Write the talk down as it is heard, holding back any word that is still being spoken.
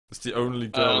It's the only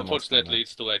girl. Unfortunately,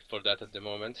 it's too late for that at the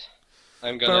moment.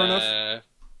 I'm Fair enough.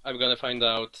 gonna find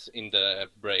out in the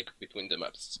break between the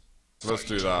maps. Let's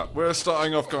do that. We're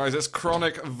starting off, guys. It's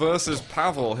Kronic versus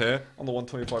Pavel here on the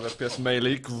 125 FPS May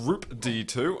League Group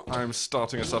D2. I'm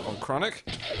starting us up on Kronic.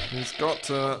 He's got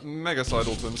Mega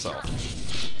Sidle to himself.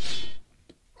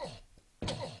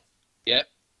 Yeah,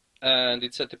 and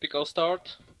it's a typical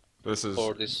start. This is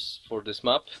for this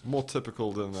map. more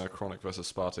typical than Kronic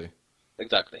versus Sparty.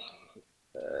 Exactly.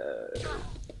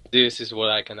 This is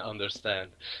what I can understand.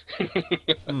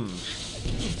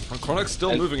 And Kronic's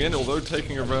still moving in, although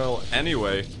taking a rail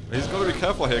anyway. He's got to be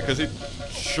careful here, because he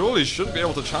surely shouldn't be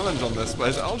able to challenge on this, but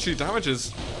his LG damage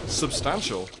is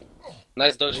substantial.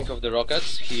 Nice dodging of the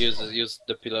rockets. He used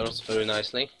the pillars very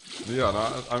nicely. Yeah,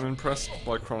 no, I'm impressed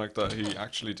by Kronic that he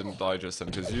actually didn't die just then,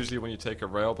 because usually when you take a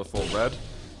rail before red,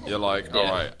 you're like,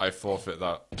 alright, I forfeit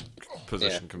that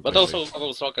position completely. But also,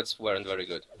 those rockets weren't very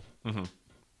good.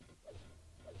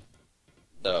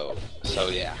 So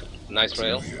yeah, nice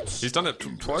rail. He's done it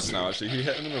twice now, actually. He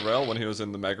hit him in the rail when he was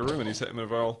in the Mega Room, and he's hit him in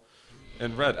the rail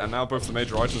in red, and now both the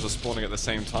major items are spawning at the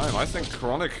same time. I think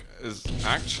Kronic is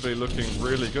actually looking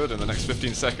really good in the next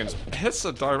 15 seconds. Hits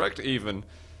a direct even.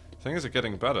 Things are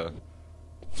getting better.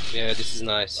 Yeah, this is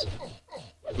nice.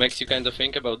 Makes you kind of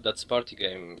think about that Sparty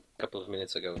game a couple of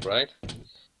minutes ago, right?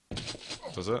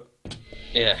 Does it?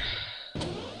 Yeah.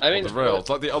 I mean, the rail. It's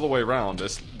like the other way round.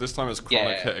 This time it's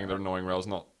Kronic hitting the annoying rails,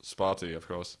 not Sparty, of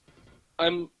course.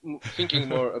 I'm thinking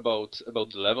more about the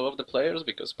level of the players,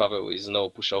 because Pavel is no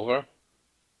pushover.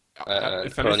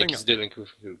 And Kronic is dealing with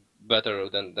better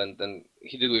than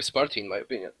he did with Sparty, in my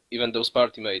opinion. Even though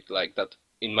Sparty made, like, that,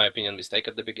 in my opinion, mistake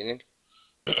at the beginning.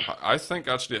 I think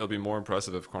actually it'll be more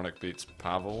impressive if Kronic beats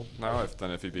Pavel now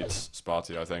than if he beats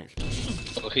Sparty, I think.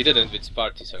 Well, he didn't beat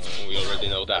Sparty, so we already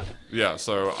know that. Yeah,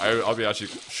 so I'll be actually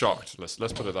shocked. Let's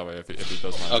put it that way if he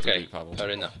does manage to beat Pavel. Fair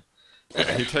enough.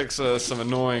 He takes some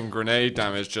annoying grenade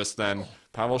damage just then.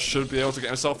 Pavel should be able to get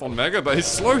himself on Mega, but he's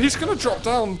slow. He's going to drop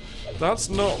down. That's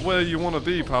not where you want to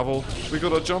be, Pavel. We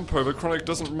got a jump over. Kronic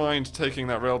doesn't mind taking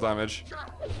that rail damage.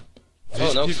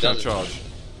 He's going to charge.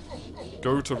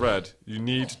 Go to red. You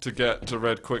need to get to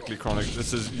red quickly, Kronic.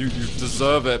 This is you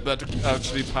deserve it. But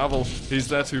actually, Pavel, he's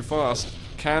there too fast.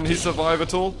 Can he survive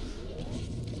at all?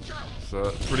 It's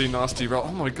a pretty nasty rail.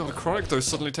 Oh my god, Kronic though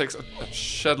suddenly takes a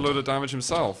shed load of damage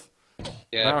himself.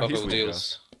 Yeah,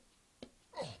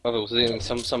 Pavel's dealing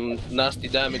some nasty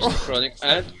damage to Kronic,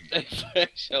 and a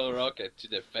facial rocket to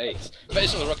the face.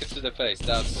 Facial rocket to the face.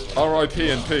 That's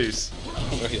R.I.P. in peace.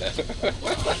 Yeah.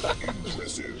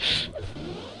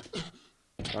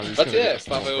 But yeah,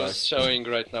 Pavel is showing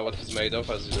right now what he's made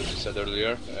of, as you said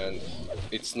earlier, and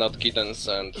it's not kittens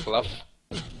and fluff.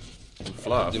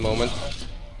 At the moment.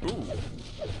 Ooh.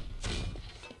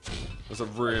 There's a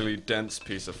really dense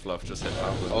piece of fluff just hit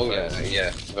Pavel. Oh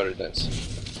yeah, very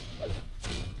dense.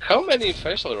 How many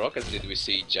facial rockets did we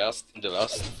see just in the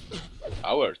last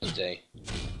hour today?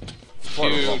 Few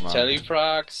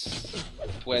telefrags,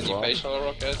 20 facial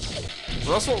rockets.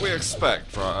 Well, that's what we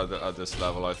expect right, at this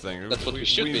level, I think. That's what we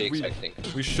should be expecting.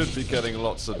 We should be getting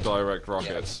lots of direct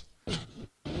rockets. Yeah.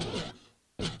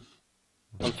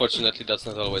 Unfortunately, that's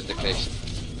not always the case.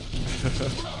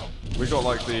 We got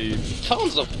like the...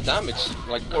 tons of damage,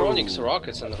 like Kronic's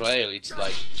rockets and rail, it's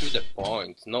like to the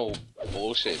point, no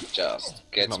bullshit, just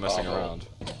gets not messing around.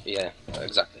 Yeah,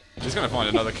 exactly. He's going to find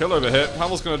another kill over here.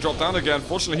 Pavel's going to drop down again.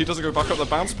 Fortunately, he doesn't go back up the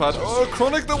bounce pad. Oh,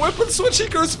 Kronic, the weapon switch! He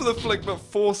goes for the flick, but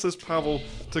forces Pavel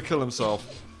to kill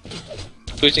himself.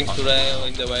 Switching to rail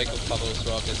in the wake of Pavel's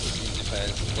rockets in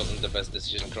defense wasn't the best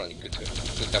decision Kronic could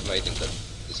have made in that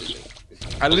decision.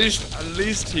 At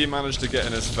least he managed to get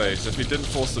in his face. If he didn't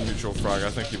force the mutual frag, I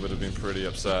think he would have been pretty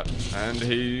upset. And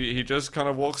he just kind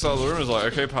of walks out of the room and is like,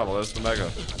 okay, Pavel, there's the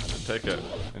Mega. Take it.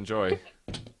 Enjoy.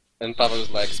 And Pavel's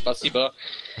like, spasiba.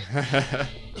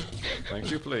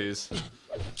 Thank you, please.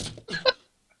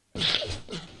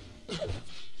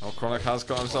 Oh, Kronic has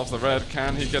got himself the red.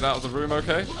 Can he get out of the room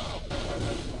okay?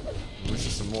 This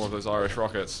is some more of those Irish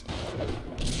rockets.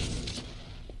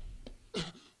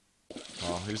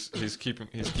 Oh, he's keeping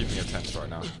it tense right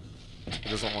now. He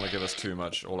doesn't want to give us too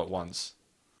much all at once.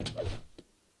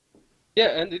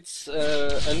 Yeah, and it's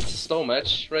a slow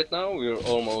match right now. We're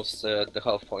almost at the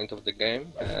half point of the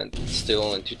game, and it's still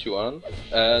only 2-1.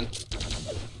 And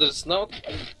there's not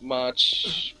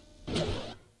much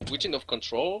switching of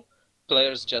control.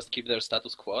 Players just keep their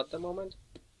status quo at the moment.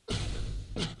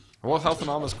 What health and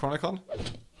armor is Kronic on?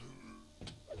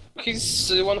 He's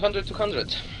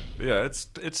 100-200. Yeah, it's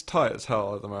tight as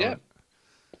hell at the moment.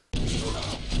 Yeah.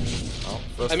 Oh,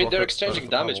 First I mean, they're rocket, exchanging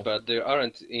for damage, Pavel. but they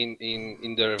aren't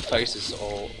in their faces a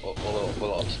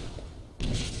lot.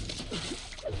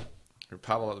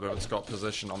 Pavel at the moment's got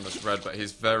position on this red, but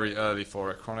he's very early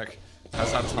for it. Kronic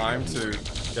has had time to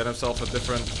get himself a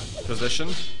different position.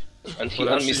 And he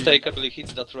But actually- unmistakably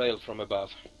hits that rail from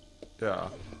above. Yeah.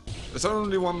 It's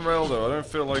only one rail though, I don't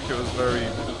feel like it was very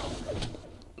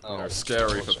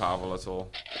scary for Pavel at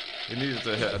all. He needed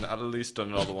to hit at least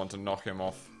another one to knock him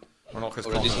off. Or knock his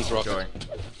Or a confidence decent going.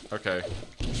 Okay.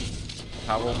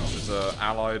 Pavel is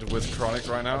allied with Kronic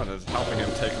right now and is helping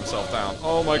him take himself down.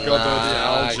 Oh my god,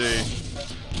 Nice. the algae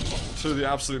to the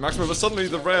absolute maximum, but suddenly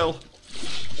the rail.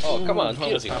 Oh, come Ooh, on, kill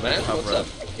Pavel's him, happy man. to have What's red. up?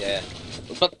 Yeah.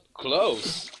 But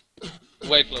close.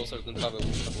 Way closer than Pavel would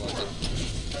have wanted.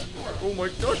 Oh my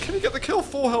god, can he get the kill?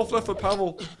 4 health left for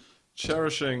Pavel.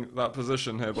 Cherishing that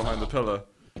position here behind the pillar.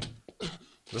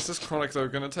 This is Kronic though,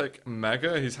 gonna take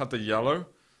Mega. He's had the yellow.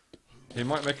 He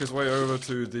might make his way over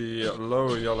to the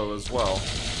lower yellow as well.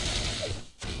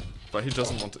 But he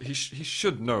doesn't want to. He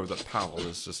should know that Pavel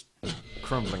is just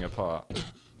crumbling apart.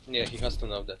 Yeah, he has to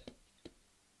know that.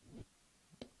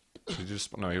 Did you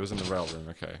just. No, he was in the rail room,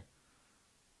 okay.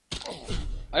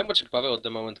 I'm watching Pavel at the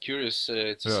moment, curious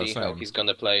to see how same. he's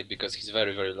gonna play it because he's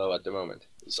very, very low at the moment.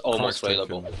 It's almost Kronic's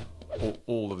railable. taken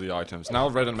all of the items. Now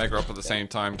Red and Mega are up at the same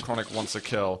time. Kronic wants a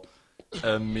kill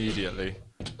immediately.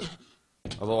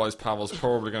 Otherwise, Pavel's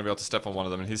probably going to be able to step on one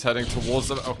of them, and he's heading towards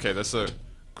them. Okay, there's a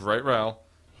great rail.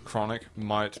 Kronic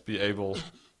might be able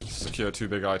to secure 2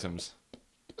 big items.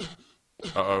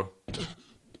 Uh-oh.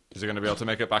 Is he going to be able to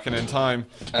make it back in time?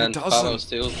 And He Pavel doesn't.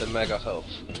 steals the mega health.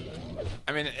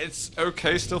 I mean, it's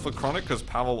okay still for Kronic, because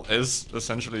Pavel is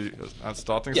essentially at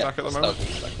starting Yeah, stack at the moment.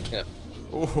 starting stack, yeah.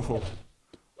 Oh,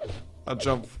 that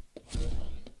jump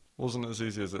wasn't as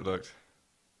easy as it looked.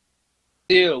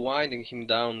 Still winding him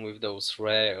down with those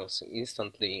rails,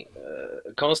 instantly,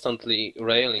 constantly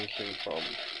railing him from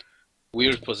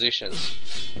weird positions.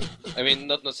 I mean,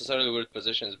 not necessarily weird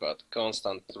positions, but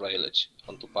constant railage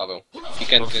onto Pavel. He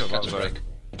can't Look get at catch a that break.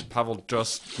 there. Pavel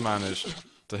just managed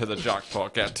to hit the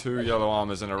jackpot, get 2 yellow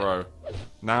armors in a row.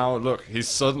 Now, look, he's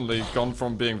suddenly gone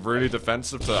from being really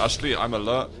defensive to, actually, I'm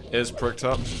alert, ears pricked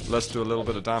up, let's do a little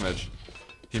bit of damage.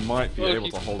 He might be Well, able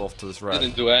he to hold off to this red.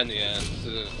 Didn't do any, and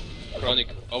Kronic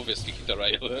obviously hit a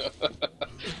rail.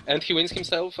 And he wins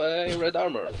himself a red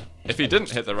armor. If he didn't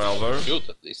hit the rail, though, Good,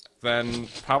 at least. then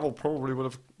Pavel probably would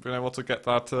have been able to get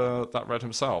that that red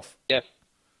himself. Yeah.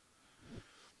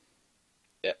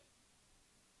 Yeah.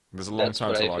 There's a long That's time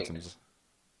what till I think. items.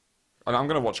 And I'm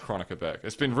going to watch Kronic a bit.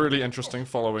 It's been really interesting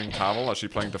following Pavel actually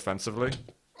playing defensively.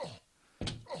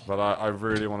 But I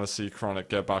really want to see Kronic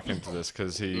get back into this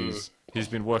because he's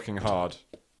been working hard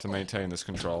to maintain this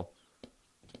control.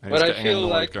 And But he's I getting feel annoyed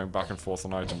like- going back and forth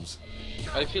on items.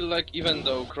 I feel like even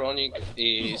though Kronic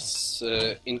is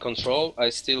in control, I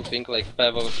still think like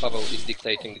Pavel is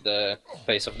dictating the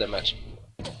pace of the match.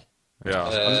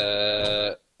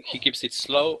 Yeah. He keeps it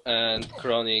slow, and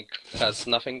Kronic has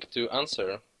nothing to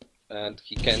answer, and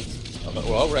he can't.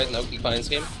 Well, right now he finds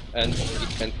him, and he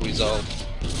can't resolve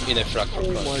in a frag from Oh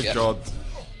Kronic. my yeah. god.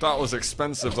 That was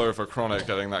expensive though for Kronic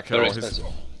getting that kill. Very expensive.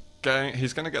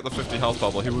 He's going to get the 50 health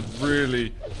bubble. He would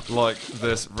really like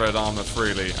this red armor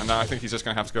freely. And now I think he's just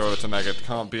going to have to go over to Mega.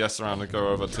 Can't BS around and go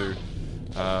over to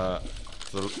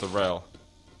the rail.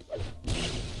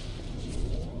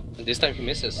 And this time he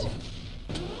misses.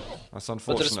 That's But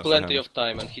unfortunate there's for plenty him. of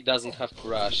time, and he doesn't have to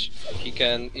rush. He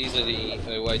can easily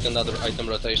wait another item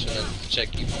rotation and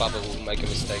check if Pavel will make a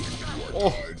mistake.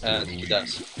 Oh, And he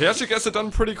does. he actually gets it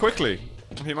done pretty quickly.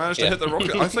 He managed to Yeah. hit the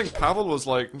rocket. I think Pavel was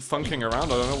like funking around.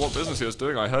 I don't know what business he was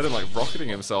doing. I heard him like rocketing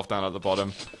himself down at the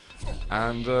bottom.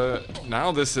 And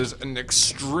now this is an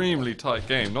extremely tight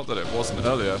game. Not that it wasn't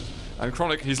earlier. And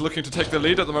Kronic, he's looking to take the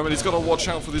lead at the moment. He's got to watch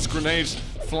out for these grenades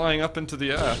flying up into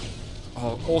the air.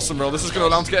 Oh, awesome rail. This is going to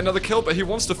allow him to get another kill, but he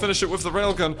wants to finish it with the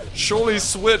railgun. Surely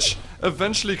Switch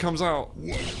eventually comes out.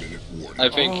 I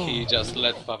think he just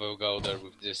let Pavel go there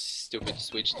with this stupid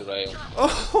switch to rail.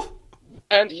 Oh,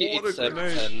 And he What a eats a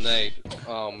grenade. nade.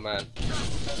 Oh man.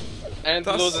 And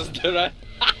That's- loses the rail.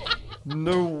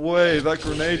 no way. That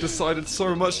grenade decided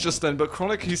so much just then. But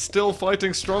Kronic, he's still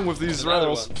fighting strong with these Another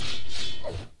rails. one.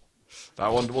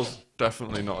 That one was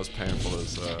definitely not as painful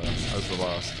as the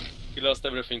last. He lost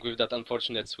everything with that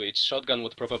unfortunate switch. Shotgun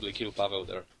would probably kill Pavel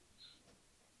there.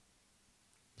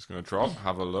 He's going to drop,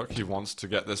 have a look. He wants to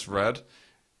get this red.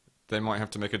 They might have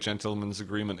to make a gentleman's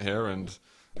agreement here and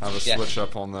have a Yeah. switch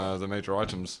up on the major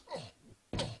items.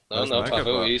 No, There's no, Mega,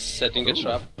 Pavel but- is setting a Ooh.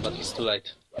 trap, but he's too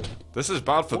late. This is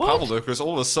bad for What? Pavel though, because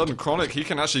all of a sudden Kronic, he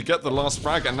can actually get the last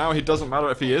frag, and now he doesn't matter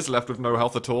if he is left with no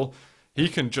health at all. He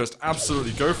can just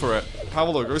absolutely go for it.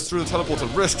 Pavel though goes through the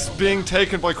teleporter, risks being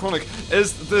taken by kronic.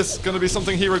 Is this going to be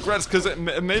something he regrets? Because it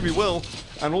maybe will.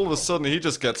 And all of a sudden he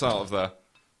just gets out of there.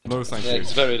 No thank you.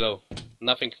 It's very low.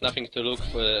 Nothing to look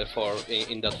for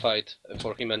in that fight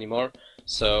for him anymore.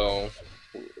 So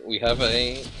we have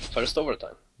a first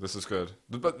overtime. This is good.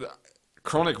 But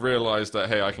kronic realized that,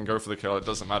 hey, I can go for the kill. It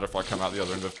doesn't matter if I come out the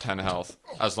other end with 10 health,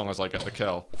 as long as I get the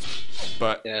kill.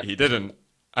 But he didn't.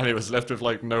 And he was left with,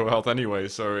 like, no health anyway,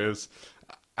 so it was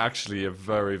actually a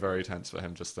very, very tense for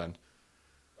him just then.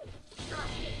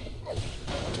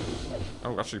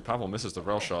 Oh, actually, Pavel misses the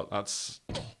rail shot. That's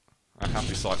a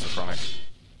happy sight for kronic.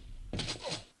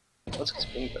 What's his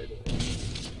ping, by the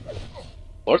way?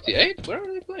 48? Where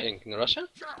are they playing? In Russia?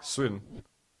 Sweden.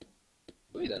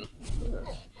 Sweden.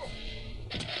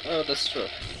 Oh, that's true.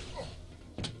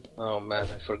 Oh man,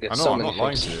 I forget so many I'm not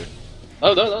lying things. to you.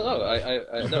 Oh no!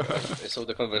 I know. I saw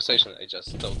the conversation. I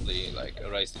just totally like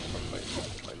erased it from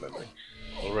my memory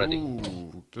already.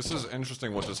 Ooh, this is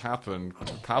interesting. What just happened?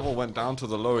 Pavel went down to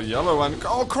the lower yellow, and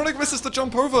kronic misses the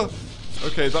jump over.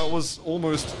 Okay, that was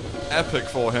almost epic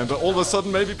for him. But all of a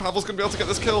sudden, maybe Pavel's gonna be able to get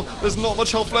this kill. There's not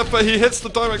much health left, but he hits the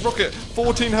direct rocket.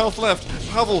 14 health left.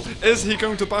 Pavel, is he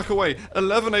going to back away?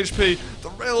 11 HP. The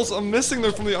rails are missing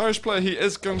though from the Irish player. He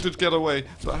is going to get away,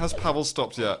 but has Pavel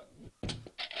stopped yet?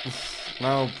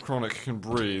 Now kronic can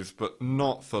breathe, but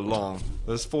not for long.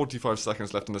 There's 45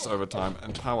 seconds left in this overtime,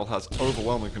 and Pavel has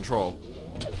overwhelming control.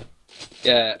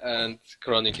 Yeah, and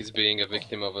kronic is being a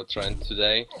victim of a trend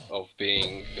today, of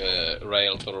being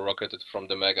railed or rocketed from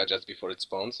the Mega just before it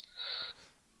spawns.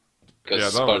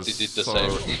 Because Sparty did the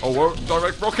same. Oh, whoa,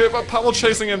 direct rocket, but Pavel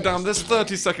chasing him down. There's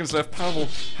 30 seconds left. Pavel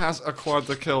has acquired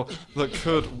the kill that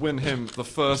could win him the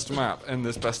first map in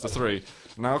this best of 3.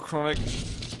 Now kronic,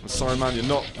 I'm sorry man, you've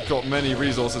not got many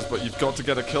resources, but you've got to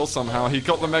get a kill somehow. He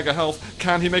got the mega health.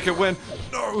 Can he make it win?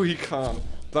 No, he can't.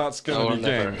 That's gonna be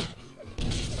game.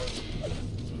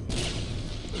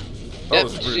 That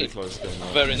was a really close game.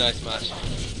 Now. Very nice match.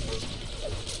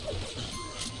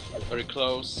 Very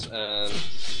close and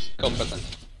competent.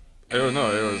 It was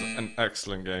an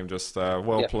excellent game. Just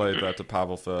well played there to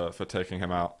Pavel for taking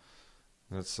him out.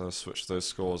 Let's switch those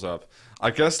scores up.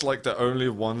 I guess like the only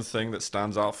one thing that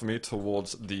stands out for me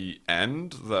towards the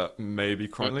end that maybe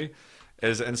currently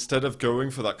is instead of going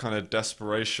for that kind of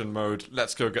desperation mode,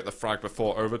 let's go get the frag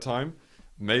before overtime,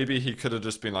 maybe he could have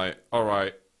just been like,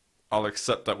 alright, I'll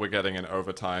accept that we're getting an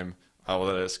overtime,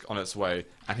 that it's on its way,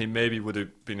 and he maybe would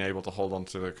have been able to hold on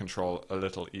to the control a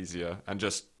little easier and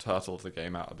just turtle the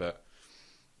game out a bit.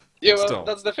 Yeah, well,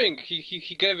 that's the thing.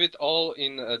 He gave it all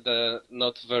in the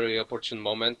not very opportune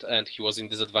moment, and he was in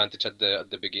disadvantage at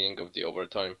the beginning of the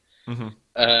overtime. Mm-hmm.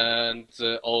 And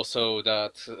also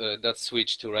that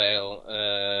switch to rail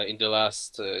in the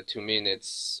last 2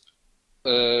 minutes,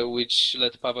 which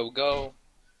let Pavel go,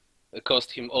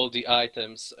 cost him all the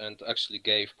items, and actually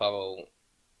gave Pavel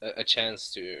a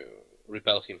chance to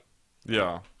repel him.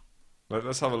 Yeah.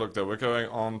 Let's have a look though. We're going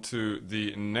on to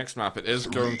the next map. It is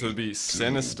going to be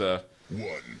Sinister.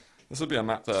 This would be a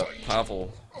map that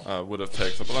Pavel would have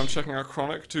picked. But I'm checking out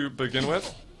kronic to begin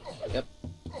with. Yep.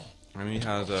 And he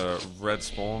had a red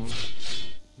spawn.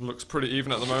 Looks pretty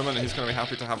even at the moment. He's going to be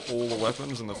happy to have all the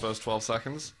weapons in the first 12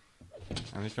 seconds.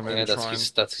 And he can maybe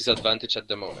that's his advantage at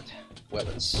the moment.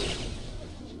 Weapons.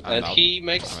 And he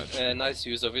makes a nice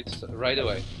use of it right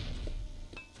away.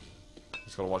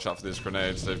 He's got to watch out for these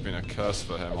grenades. They've been a curse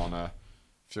for him on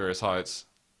Furious Heights.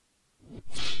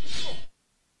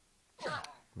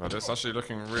 But it's actually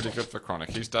looking really good for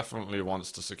kronic. He definitely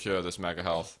wants to secure this mega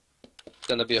health. It's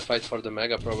gonna be a fight for the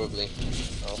mega probably.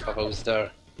 Oh, Pavel is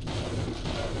there.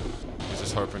 He's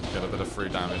just hoping to get a bit of free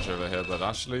damage over here, but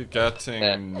actually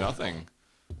getting nothing.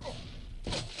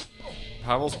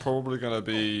 Pavel's probably going to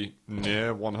be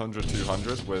near 100,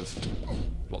 200 with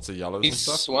lots of yellows and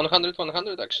stuff. He's 100,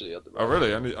 100 actually at the moment. Oh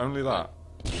really? Only that?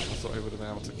 I thought he would have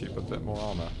been able to keep a bit more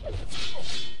armor.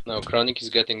 No, kronic is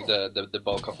getting the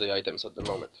bulk of the items at the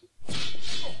moment.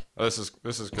 Oh, this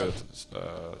is good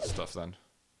stuff then.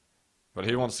 But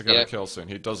he wants to get a kill soon.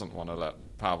 He doesn't want to let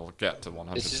Pavel get to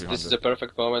 100, 200. This is the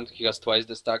perfect moment. He has twice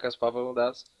the stack as Pavel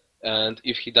does. And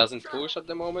if he doesn't push at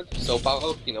the moment, so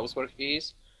Pavel, he knows where he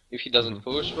is. If he doesn't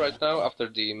push right now, after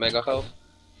the mega health,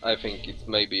 I think it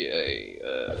may be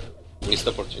a missed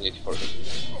opportunity for him.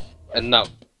 And now.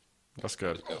 That's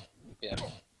good. Go. Yeah.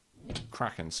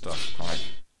 Cracking stuff, kronic.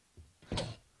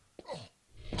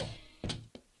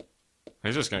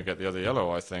 He's just going to get the other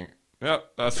yellow, I think.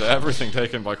 Yep, that's everything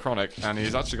taken by kronic, and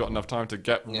he's actually got enough time to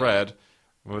get red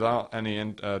without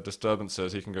any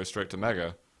disturbances. He can go straight to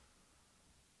mega.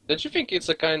 Don't you think it's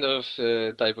a kind of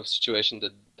type of situation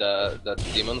that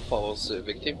demon falls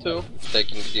victim to,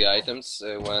 taking the items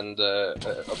when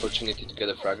the opportunity to get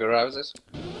a frag arises?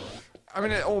 I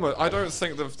mean, it almost. I don't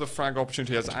think the frag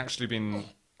opportunity has actually been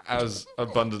as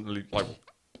abundantly, like,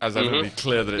 as evidently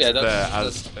clear that it's Yeah, there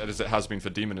that's as it has been for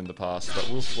Demon in the past. But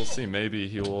we'll see. Maybe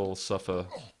he will suffer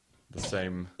the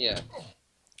same yeah.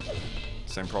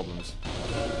 problems.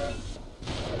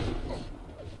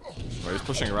 Well, he's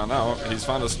pushing around now. He's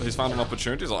found an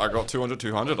opportunity. He's like, I got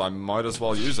 200, I might as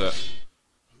well use it.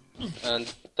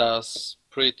 And does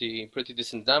pretty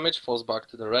decent damage, falls back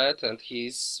to the red, and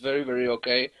he's very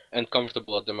okay and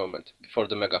comfortable at the moment before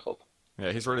the mega hope.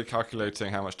 Yeah, he's really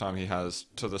calculating how much time he has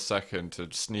to the second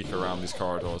to sneak around these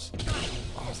corridors.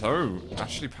 Although,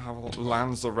 actually, Pavel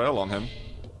lands the rail on him.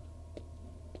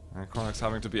 And Kronic's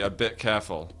having to be a bit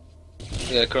careful.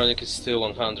 Yeah, Kronic is still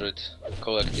 100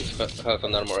 collective, half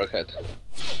an armor ahead.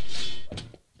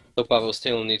 So Pavel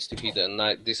still needs to hit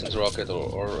a decent rocket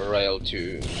or a rail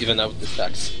to even out the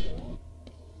stacks.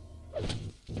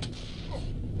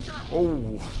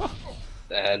 Oh,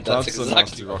 And that's a exactly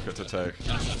nasty rocket to take.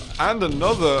 And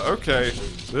another, okay,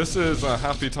 this is a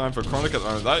happy time for Kronic at the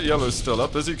moment. That yellow's still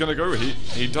up. Is he going to go?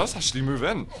 He does actually move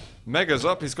in. Mega's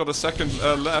up, he's got a second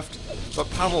left. But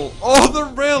Pavel, oh, the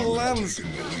rail lands!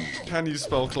 Can you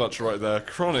spell clutch right there?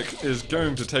 Kronic is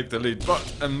going to take the lead,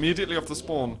 but immediately off the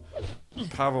spawn,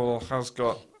 Pavel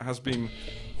has been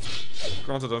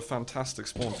granted a fantastic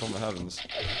spawn from the heavens.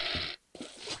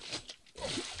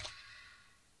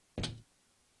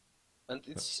 And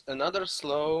it's another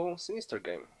slow, sinister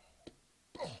game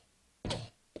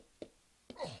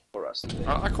for us today.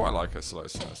 I quite like it slow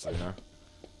sinister, you know.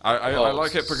 I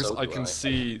like it because so I can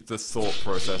see the thought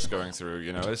process going through,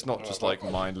 you know. It's not just like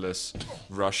mindless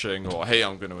rushing or, hey,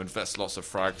 I'm going to invest lots of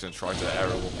frags and try to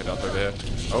aerial walk it up over here.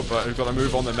 Oh, but we've got to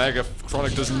move on the Mega.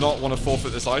 Kronic does not want to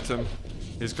forfeit this item.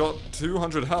 He's got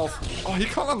 200 health. Oh, he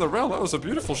can't land the rail. That was a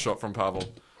beautiful shot from Pavel.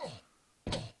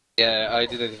 Yeah, I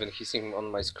didn't even hit him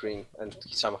on my screen, and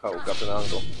he somehow got an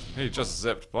angle. He just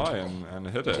zipped by and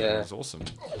hit it. Yeah. It was awesome.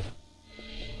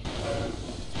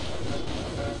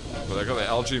 But they got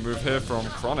the LG move here from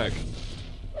Kronic.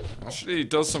 Actually, he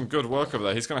does some good work over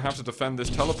there. He's going to have to defend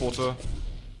this teleporter.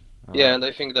 Yeah, and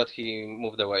I think that he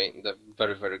moved away in the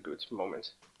very good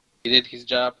moment. He did his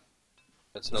job.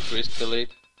 Let's not risk the lead.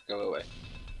 Go away.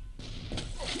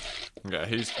 Yeah,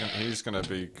 he's going to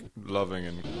be loving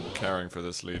and caring for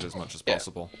this lead as much as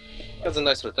possible. He has a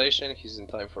nice rotation. He's in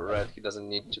time for red. He doesn't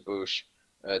need to push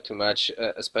too much,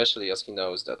 especially as he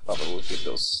knows that Pavel will hit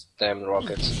those damn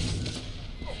rockets.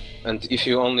 And if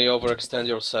you only overextend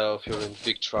yourself, you're in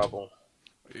big trouble.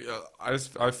 Yeah,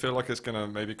 I feel like it's going to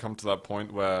maybe come to that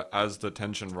point where as the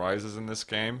tension rises in this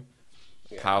game,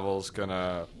 Pavel's going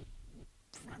to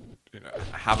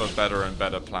have a better and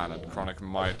better plan, and Kronic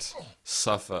might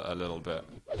suffer a little bit.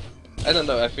 I don't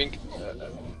know, I think...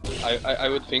 I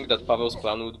would think that Pavel's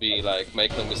plan would be like,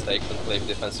 make no mistakes and play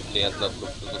defensively and not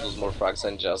lose more frags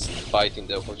and just fight in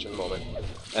the opportune moment.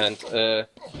 And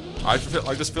I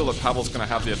just feel that Pavel's going to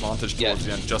have the advantage towards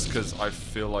the end, just because I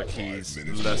feel like he's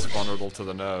less vulnerable to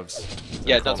the nerves.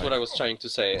 Yeah, that's what I was trying to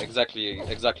say. Exactly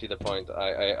the point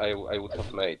I would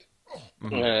have made.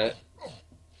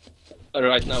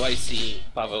 Right now, I see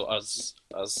Pavel as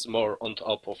more on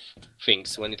top of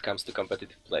things when it comes to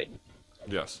competitive play.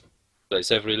 Yes.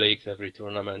 Plays every league, every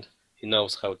tournament. He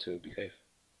knows how to behave.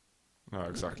 No,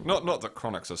 exactly. Not that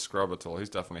Kronic's a scrub at all. He's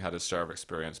definitely had his share of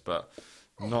experience, but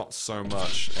not so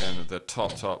much in the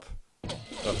top of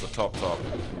the top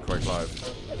in Quake Live.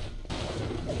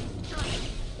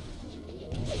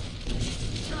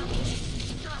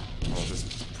 Well,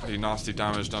 just pretty nasty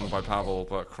damage done by Pavel,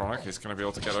 but Kronic is going to be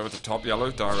able to get over to top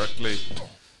yellow directly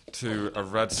to a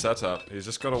red setup. He's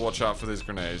just got to watch out for these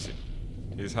grenades.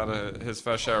 He's had his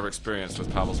fair share of experience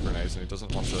with Pavel's grenades, and he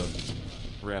doesn't want to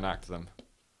reenact them.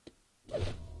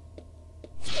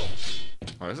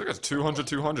 Oh, he's like a 200.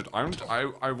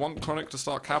 I want Kronic to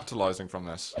start capitalizing from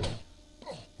this.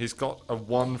 He's got a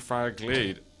 1 frag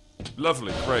lead.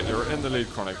 Lovely, great, you're in the lead,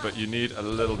 Kronic, but you need a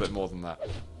little bit more than that.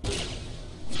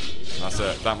 And that's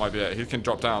it, that might be it. He can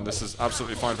drop down, this is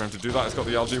absolutely fine for him to do that. He's got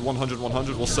the LG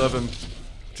 100 will serve him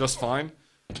just fine.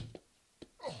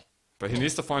 But he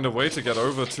needs to find a way to get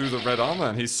over to the red armor,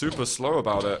 and he's super slow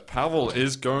about it. Pavel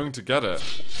is going to get it.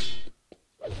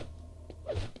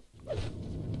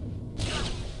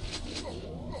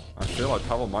 I feel like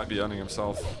Pavel might be earning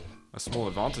himself a small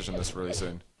advantage in this really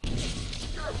soon.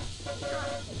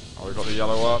 Oh, we've got the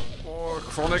yellow up. Oh,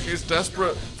 Kronic is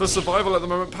desperate for survival at the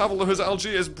moment. Pavel, whose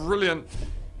LG is brilliant.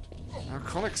 Now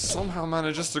kronic somehow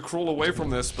manages to crawl away from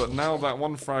this, but now that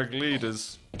one frag lead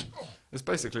is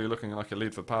basically looking like a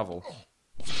lead for Pavel.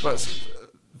 But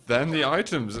then the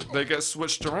items, they get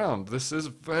switched around. This is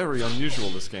very unusual,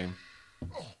 this game.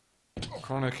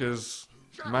 kronic is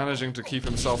managing to keep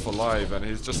himself alive, and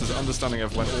he's just his understanding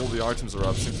of when all the items are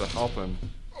up seems to help him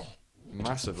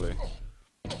massively.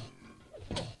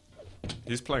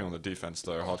 He's playing on the defense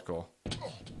though, hardcore.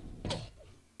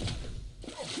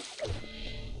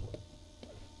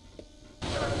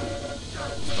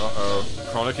 Uh-oh.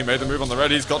 kronic, he made the move on the red.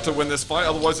 He's got to win this fight,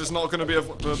 otherwise it's not going to be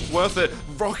worth it.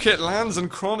 Rocket lands and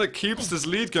kronic keeps this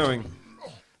lead going.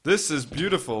 This is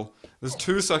beautiful. There's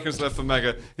 2 seconds left for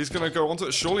Mega. He's going to go onto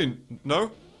it. Surely,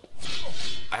 no?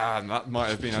 Ah, and that might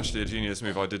have been actually a genius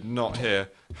move. I did not hear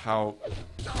how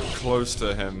close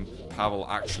to him Pavel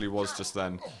actually was just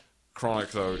then.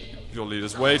 kronic, though, your lead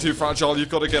is way too fragile. You've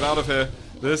got to get out of here.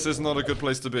 This is not a good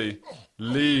place to be.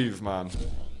 Leave, man.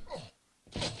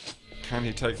 Can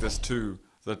he take this to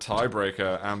the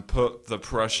tiebreaker and put the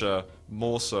pressure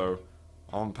more so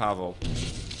on Pavel?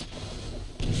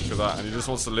 Look at that, and he just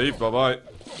wants to leave. Bye-bye.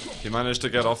 He managed to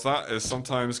get off that. It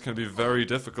sometimes can be very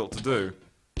difficult to do.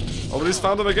 Oh, but he's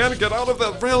found him again. Get out of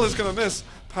there. Rail is going to miss.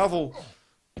 Pavel.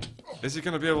 Is he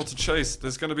going to be able to chase?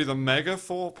 There's going to be the Mega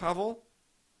for Pavel.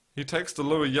 He takes the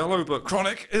lower yellow, but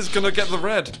kronic is going to get the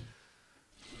red.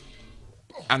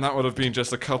 And that would have been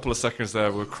just a couple of seconds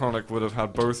there where kronic would have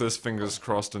had both his fingers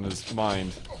crossed in his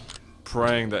mind,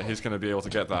 praying that he's going to be able to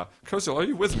get that. Kozil, are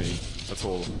you with me at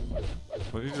all?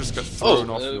 Well, you just got thrown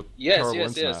off your terrible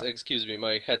internet. Excuse me,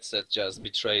 my headset just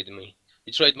betrayed me.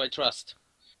 Betrayed my trust.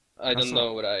 I don't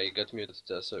know what I got muted,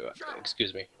 so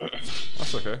excuse me.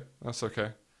 That's okay. That's okay.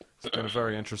 It's been a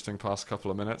very interesting past couple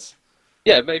of minutes.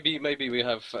 Yeah, maybe we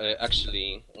have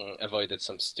actually avoided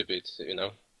some stupid,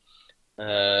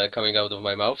 coming out of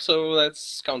my mouth, so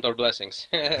let's count our blessings.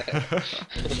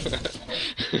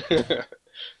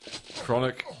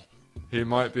 kronic, he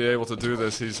might be able to do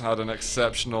this. He's had an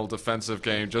exceptional defensive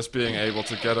game, just being able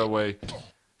to get away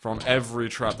from every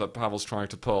trap that Pavel's trying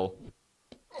to pull.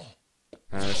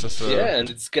 And it's just yeah, and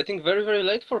it's getting very, very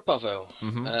late for Pavel.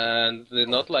 And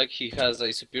not like he has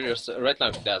a superior... Right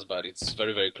now he does, but it's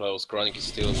very, very close. kronic is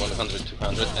still 100,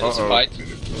 200, and it's a fight.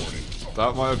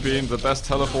 That might have been the best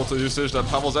teleporter usage that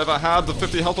Pavel's ever had. The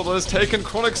 50 health that is taken.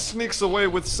 kronic sneaks away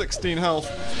with 16 health.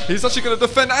 He's actually going to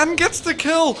defend and gets the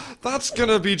kill. That's going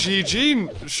to be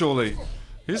GG, surely.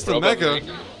 He's the Mega.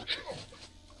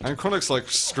 And kronic's like,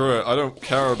 screw it, I don't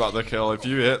care about the kill. If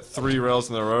you hit 3 rails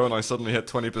in a row and I suddenly hit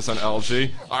 20%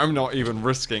 LG, I'm not even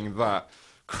risking that.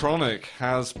 kronic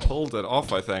has pulled it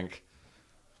off, I think.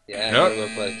 Yeah,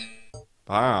 well played.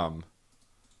 Bam.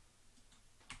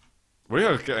 We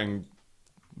are getting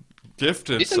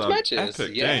gifted some matches,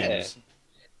 epic games.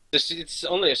 It's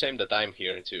only a shame that I'm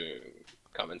here to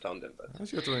comment on them.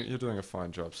 But you're doing a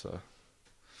fine job, sir.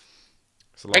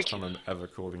 It's the last time I'm ever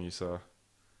calling you sir.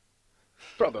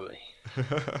 Probably.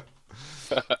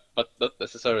 But not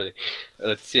necessarily.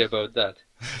 Let's see about that.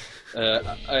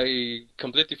 I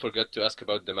completely forgot to ask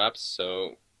about the maps,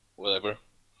 so whatever.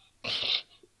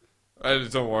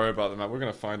 Don't worry about the map. We're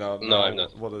going to find out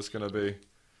what it's going to be.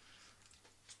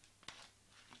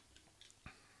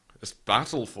 It's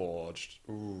Battle Forged.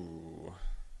 Ooh.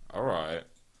 Alright.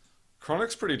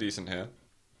 kronic's pretty decent here.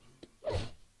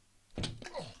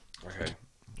 Okay.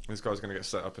 This guy's going to get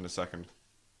set up in a second.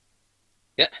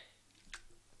 Yeah.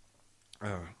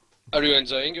 Oh. Are you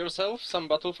enjoying yourself, some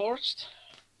Battle Forged?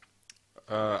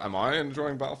 Am I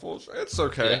enjoying Battle Forged? It's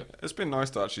okay. Yeah. It's been nice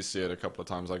to actually see it a couple of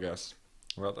times, I guess.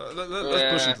 Well,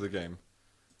 let's push into the game.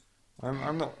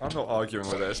 I'm not arguing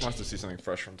with it. It's nice to see something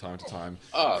fresh from time to time.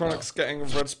 Oh, kronic's getting a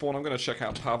red spawn. I'm going to check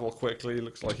out Pavel quickly.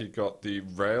 Looks like he got the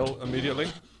rail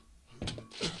immediately.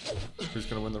 Who's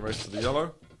going to win the race to the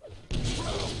yellow?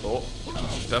 Oh,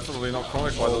 definitely not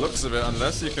kronic by the looks of it,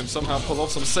 unless he can somehow pull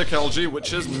off some sick LG,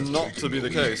 which is not to be the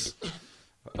case.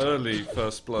 Early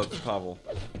first blood for Pavel.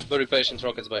 Very patient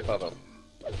rockets by Pavel.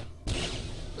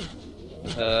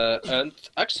 And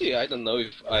actually, I don't know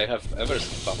if I have ever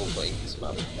seen Pavel playing this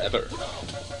map. Ever.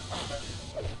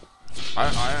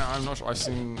 I'm not sure. I've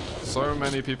seen so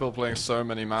many people playing so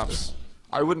many maps.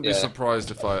 I wouldn't be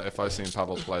surprised if I seen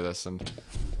Pavel play this, and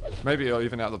maybe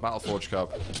even at the Battle Forge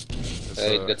Cup.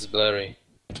 It gets blurry.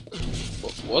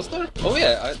 Was there? Oh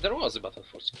yeah, there was a Battle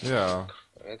Forge Cup. Yeah.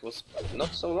 It was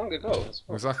not so long ago.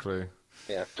 Exactly.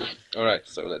 Yeah. Alright,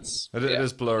 so let's... It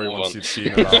is blurry once you've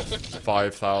seen about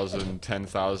 5,000,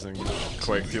 10,000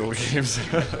 Quake duel games.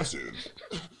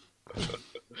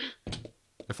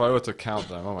 If I were to count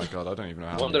them, oh my god, I don't even know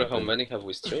how I wonder how many have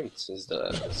we streamed since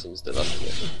the last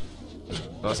year.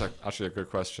 That's actually a good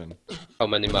question. How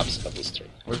many maps have we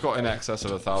streamed? We've got in excess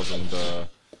of 1,000.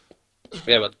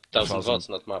 Yeah, but 1,000 1,000. votes,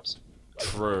 not maps.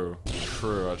 True,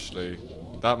 actually.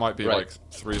 That might be Right. like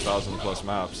 3,000 plus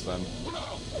maps then.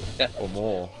 Yeah. Or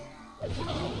more.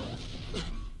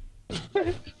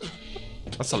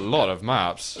 That's a lot of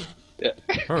maps. Yeah.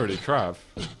 Holy crap.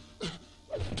 It's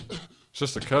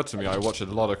just occurred to me I watch a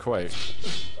lot of Quake.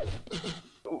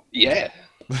 Yeah,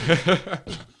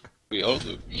 we all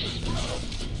do.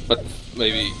 But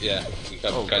maybe, yeah, we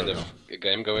have kind of a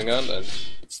game going on, and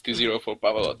it's 2-0 for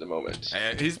Pavel at the moment.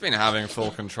 He's been having full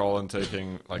control and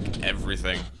taking, like,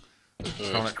 everything.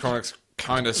 Chronic's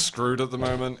kind of screwed at the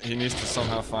moment. He needs to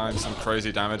somehow find some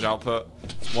crazy damage output.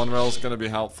 One rail's going to be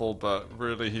helpful, but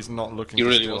really he's not looking He to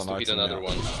really steal wants an to hit item another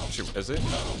yet. one. Actually, is he?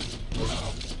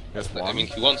 Guess one. I mean,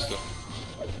 he wants to.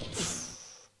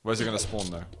 Where's he going to spawn,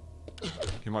 though?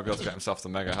 He might be able to get himself the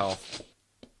mega health.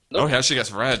 Nope. Oh, he actually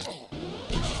gets red.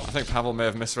 I think Pavel may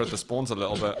have misread the spawns a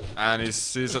little bit, and he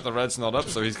sees that the red's not up,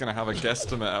 so he's going to have a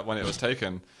guesstimate at when it was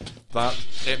taken. That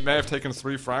it may have taken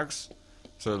 3 frags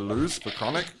to lose for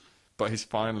Kronic, but he's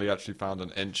finally actually found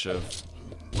an inch of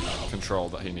control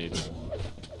that he needs.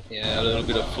 Yeah, a little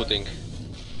bit of footing.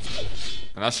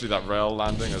 And actually that rail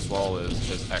landing as well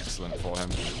is excellent for him.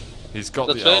 He's got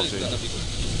the trail is gonna LG.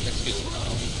 be... Excuse me.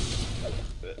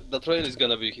 The trail is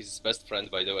gonna be his best friend,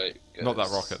 by the way. Not that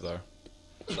rocket, though.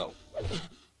 No.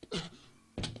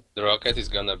 The rocket is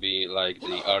gonna be like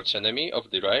the arch enemy of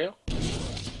the rail.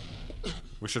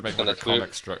 We should make Gonna like a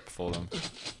comic strip for them.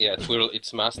 Yeah, twirl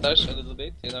its mustache a little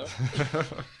bit, you know?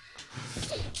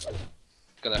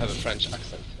 Gonna have a French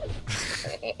accent.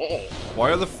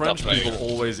 Why are the French Not people very.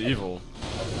 always evil?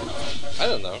 I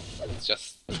don't know. It's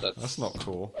just That's not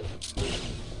cool.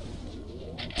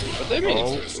 But I mean,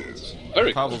 it's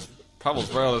very cool.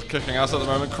 Pavel's rail is kicking ass at the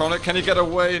moment. Kronic, can he get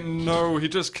away? No, he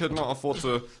just could not afford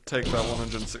to take that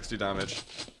 160 damage.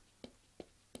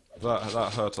 That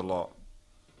hurt a lot.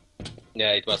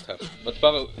 Yeah, it must have. But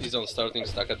Pavel is on starting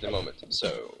stack at the moment,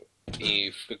 so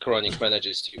if Kronic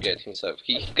manages to get himself,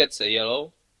 he gets a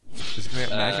yellow. Is he gonna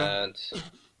get mega? And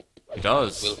He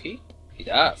does. will he? He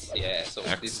does. Yeah. So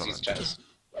this is Excellent. his chance.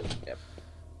 Yep.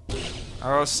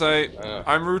 I will say,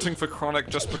 I'm rooting for Kronic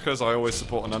just because I always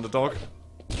support an underdog.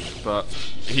 But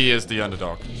he is the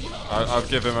underdog. I'd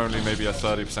give him only maybe a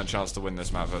 30% chance to win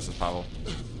this map versus Pavel.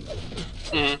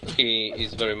 He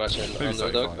is very much an Maybe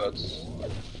underdog,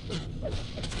 35. but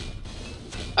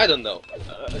I don't know.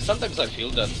 Sometimes I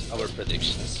feel that our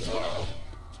predictions are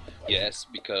yes,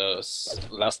 because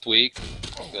last week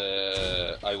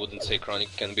I wouldn't say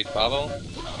Kronic can beat Pavel,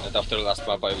 and after last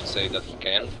map I would say that he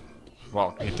can.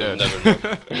 Well, he did. Never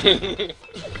know.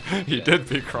 He did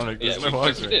beat Kronic, there's Yeah, no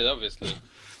because he arguing. did, obviously.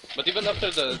 But even after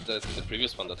the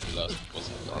previous one that he lost, it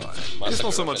wasn't like It's massacre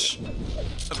not so of much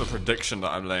of a prediction that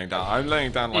I'm laying down. I'm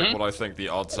laying down like what I think the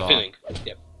odds any are. feeling.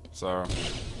 Yep. So,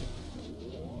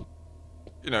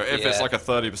 you know, if it's Yeah. like a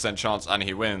 30% chance and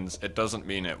he wins, it doesn't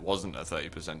mean it wasn't a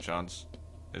 30% chance.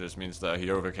 It just means that he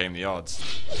overcame the odds.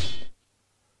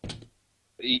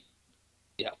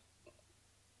 Yeah.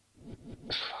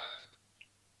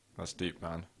 That's deep,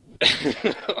 man.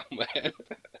 Oh man.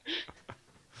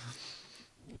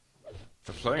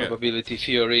 They're playing it. Probability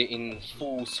theory in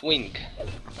full swing.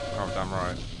 Oh, damn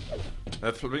right.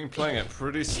 They've been playing it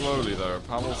pretty slowly, though.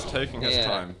 Pavel's taking his Yeah.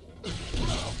 time.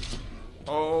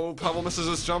 Oh, Pavel misses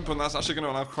his jump, and that's actually going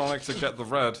to allow Kronic to get the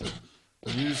red.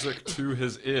 Music to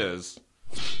his ears.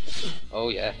 Oh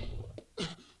yeah.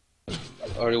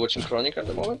 Are you watching Kronic at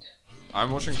the moment?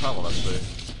 I'm watching Pavel, actually.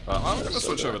 I'm going to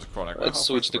switch over to Kronic. We're Let's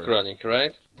halfway switch to through. Kronic,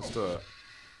 right? Let's do it.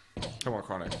 Come on,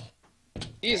 Kronic.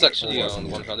 He's actually Almost. on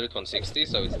 100, 160,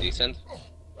 so it's decent.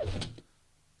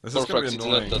 This For is going frags, to be it's not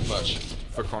annoying that much.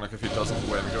 for Kronic if he doesn't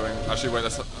win. Actually, wait,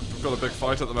 we've got a big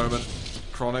fight at the moment.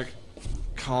 Kronic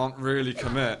can't really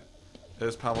commit.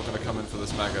 Is Pavel going to come in for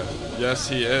this mega? Yes,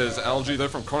 he is. LG, though,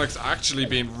 from Kronic's actually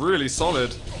been really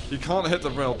solid. He can't hit the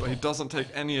rail, but he doesn't take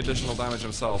any additional damage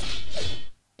himself.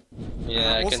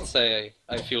 Yeah, I Also- can say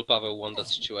I feel Pavel won that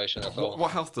situation at all.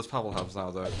 What health does Pavel have now,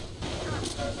 though?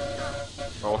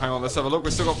 Oh, hang on, let's have a look.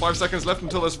 We've still got 5 seconds left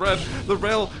until it's red. The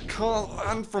rail can't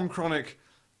land from Kronic.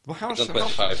 Well, how He's much on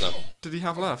health 25 now. did he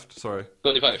have left? Sorry.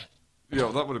 25. Yeah,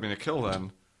 well, that would have been a kill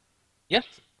then. Yeah.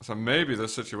 So maybe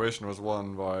this situation was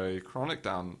won by Kronic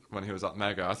down when he was at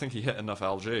Mega. I think he hit enough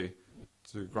LG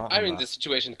to grant I him mean, that. the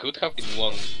situation could have been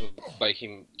won by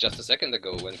him just a second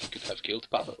ago when he could have killed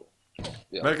Pavel.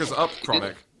 Yeah. Mega's up,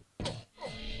 Kronic.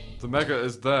 The Mega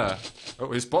is there.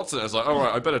 Oh, he spots it. It's like,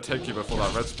 alright, I better take you before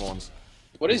that red spawns.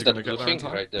 What Is is he that gonna get blue there in thing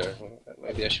time? right there?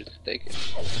 Maybe I should take it.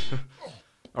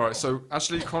 Alright, so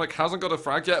actually kronic hasn't got a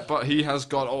frag yet, but he has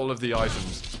got all of the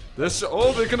items. This,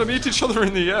 oh, they're gonna meet each other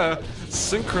in the air.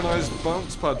 Synchronized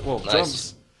bounce pad, well, Nice.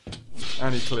 jumps.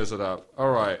 And he clears it up.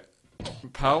 Alright.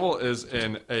 Pavel is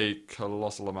in a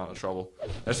colossal amount of trouble.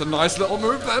 It's a nice little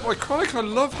move there by kronic. I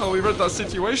love how he read that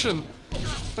situation.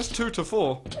 That's 2 to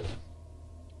 4.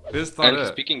 Is that And it?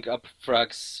 he's picking up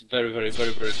frags very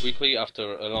quickly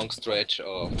after a long stretch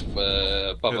of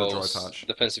Pavel's patch.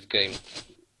 defensive game.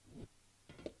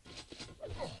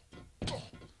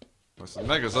 So the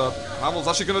Mega's up. Pavel's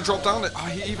actually going to drop down. Oh,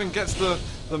 he even gets the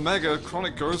Mega.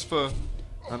 kronic goes for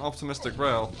an optimistic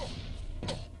rail.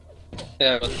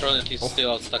 Yeah, but kronic is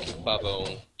still outstacking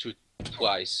Pavel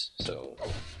twice, so...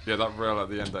 Yeah, that rail at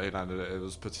the end that he landed it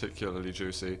was particularly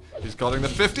juicy. He's getting the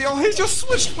 50. Oh, he just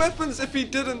switched weapons. If he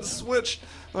didn't switch,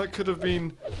 that could have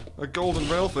been a golden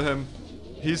rail for him.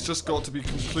 He's just got to be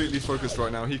completely focused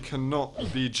right now. He cannot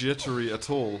be jittery at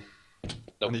all. Nope.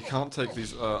 And he can't take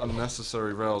these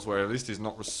unnecessary rails where at least he's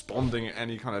not responding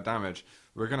any kind of damage.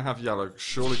 We're going to have yellow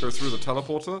surely go through the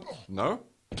teleporter. No?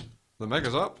 The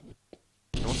Mega's up.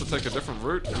 He wants to take a different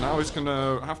route. Now he's going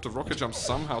to have to rocket jump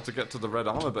somehow to get to the red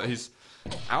armor, but he's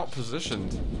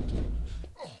out-positioned.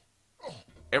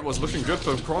 It was looking good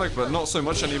for kronic, but not so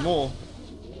much anymore.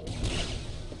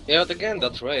 Yeah, but again,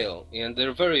 that rail, and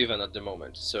they're very even at the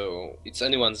moment, so it's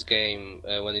anyone's game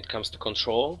when it comes to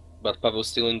control, but Pavel's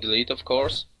still in the lead, of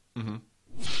course.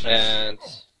 And...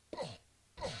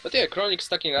 But yeah, kronic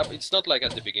stacking up. It's not like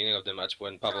at the beginning of the match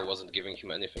when Pavel wasn't giving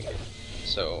him anything.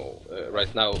 So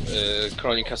right now,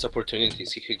 kronic has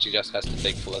opportunities. He just has to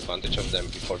take full advantage of them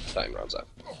before the time runs out.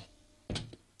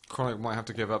 kronic might have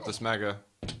to give up this Mega.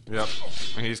 Yep.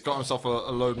 And he's got himself a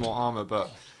load more armor, but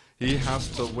he has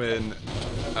to win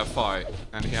a fight,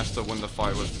 and he has to win the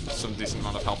fight with some decent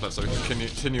amount of health left so he can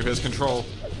continue his control.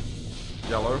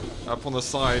 Yellow, up on the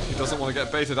side, he doesn't want to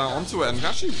get baited out onto it, and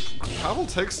actually, Pavel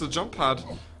takes the jump pad.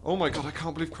 Oh my god, I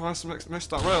can't believe kronic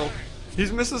missed that rail.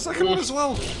 He's missed the second one as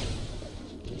well.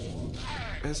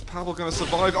 Is Pavel going to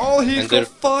survive? Oh, he's got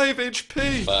 5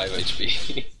 HP! 5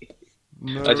 HP.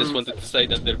 No. I just wanted to say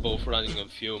that they're both running on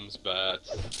fumes, but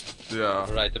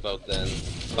yeah, right about then,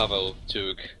 Pavel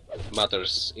took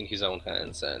matters in his own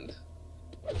hands, and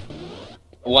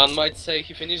one might say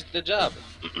he finished the job.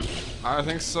 I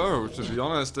think so, to be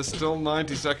honest. There's still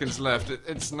 90 seconds left.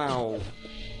 It's now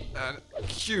a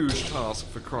huge task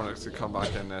for kronic to come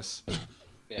back in this.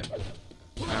 Yeah.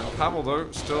 And Pavel,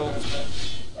 though, still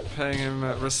paying him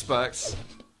respect.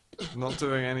 Not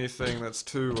doing anything that's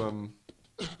too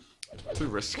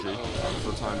risky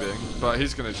for the time being. But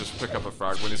he's going to just pick up a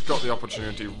frag when he's got the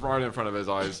opportunity right in front of his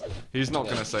eyes. He's not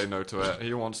going to say no to it.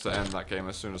 He wants to end that game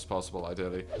as soon as possible,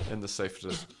 ideally, in the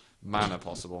safest manner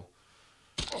possible.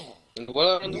 And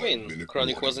well on the win.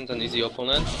 kronic wasn't an easy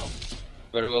opponent.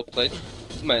 Very well played.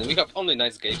 Man, we have only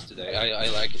nice games today. I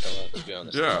like it a lot, to be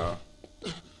honest. Yeah.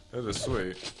 It is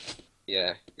sweet.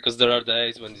 Yeah, because there are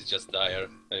days when it's just dire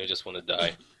and you just want to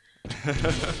die.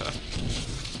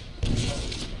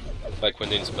 Like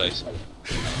when in space.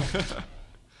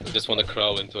 You just want to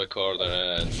crawl into a corner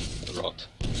and rot.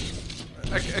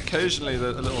 Occasionally a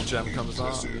little gem comes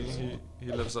out.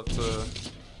 He lives up to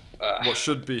what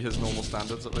should be his normal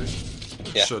standards, at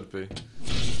least. Yeah. Should be.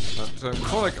 But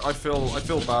kronic, I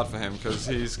feel bad for him because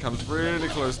he's come really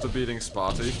close to beating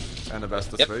Sparty in the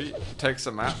best of 3. Takes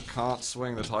a map, can't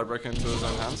swing the tiebreaker into his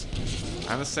own hands,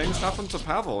 and the same's happened to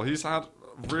Pavel. He's had a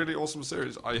really awesome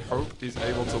series. I hope he's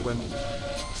able to win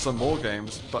some more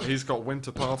games, but he's got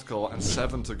Winter Particle and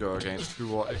 7 to go against,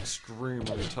 who are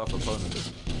extremely tough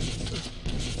opponents.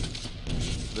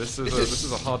 This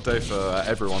is a hard day for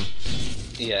everyone.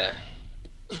 Yeah.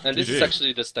 And this GG. is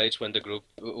actually the stage when the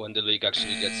league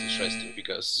actually gets interesting,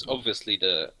 because obviously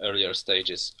the earlier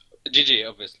stages, GG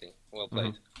obviously, well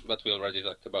played, but we already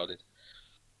talked about it.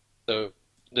 So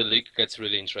the league gets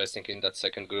really interesting in that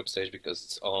second group stage because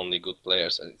it's only good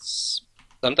players, and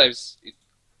sometimes it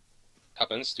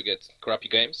happens to get crappy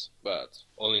games, but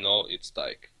all in all it's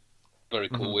like very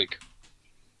cool week.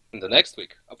 And the next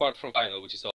week, apart from final, which is